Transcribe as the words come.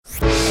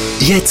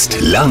Jetzt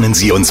lernen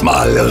Sie uns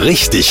mal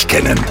richtig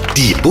kennen.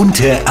 Die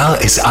bunte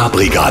RSA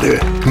Brigade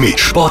mit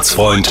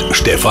Sportsfreund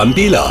Stefan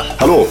Behla.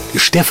 Hallo.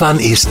 Stefan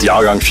ist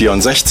Jahrgang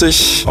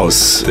 64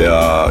 aus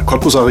der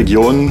Cottbuser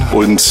Region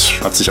und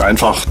hat sich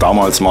einfach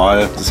damals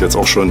mal, das ist jetzt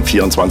auch schon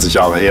 24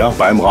 Jahre her,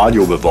 beim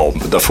Radio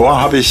beworben.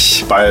 Davor habe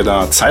ich bei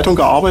einer Zeitung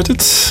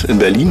gearbeitet, in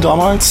Berlin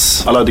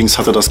damals. Allerdings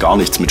hatte das gar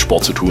nichts mit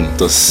Sport zu tun.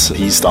 Das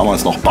hieß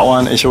damals noch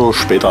Bauernecho,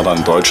 später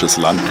dann Deutsches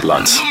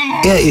Landblatt.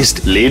 Er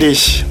ist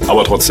ledig,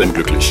 aber trotzdem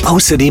glücklich.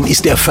 Außerdem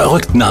ist er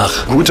verrückt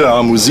nach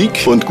guter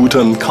Musik und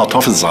gutem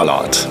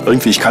Kartoffelsalat.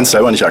 Irgendwie, ich kann es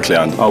selber nicht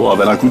erklären, aber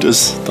wenn er gut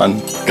ist,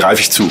 dann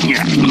greife ich zu.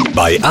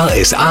 Bei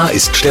RSA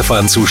ist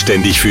Stefan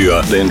zuständig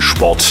für den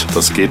Sport.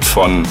 Das geht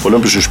von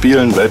Olympischen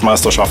Spielen,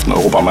 Weltmeisterschaften,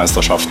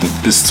 Europameisterschaften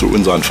bis zu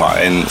unseren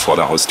Vereinen vor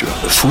der Haustür.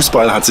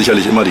 Fußball hat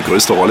sicherlich immer die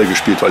größte Rolle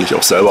gespielt, weil ich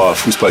auch selber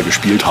Fußball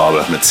gespielt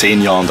habe. Mit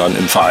 10 Jahren dann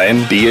im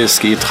Verein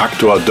BSG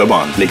Traktor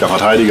Döbbern. Linker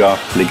Verteidiger,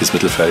 linkes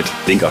Mittelfeld,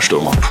 linker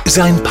Stürmer.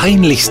 Sein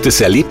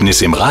peinlichstes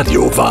Erlebnis im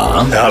Radio war...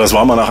 Ja, das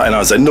war mal nach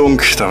einer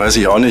Sendung, da weiß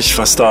ich auch nicht,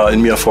 was da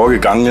in mir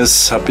vorgegangen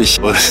ist, habe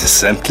ich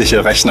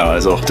sämtliche Rechner,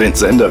 also den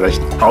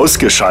Senderechner,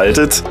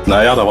 ausgeschaltet.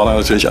 Naja, da war dann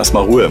natürlich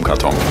erstmal Ruhe im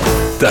Karton.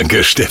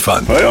 Danke,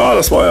 Stefan. Naja,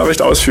 das war ja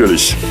recht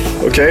ausführlich.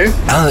 Okay?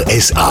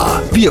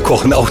 RSA. Wir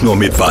kochen auch nur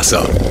mit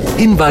Wasser.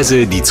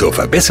 Hinweise, die zur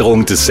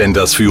Verbesserung des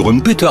Senders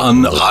führen, bitte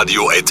an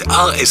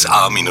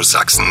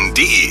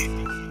radio@rsa-sachsen.de.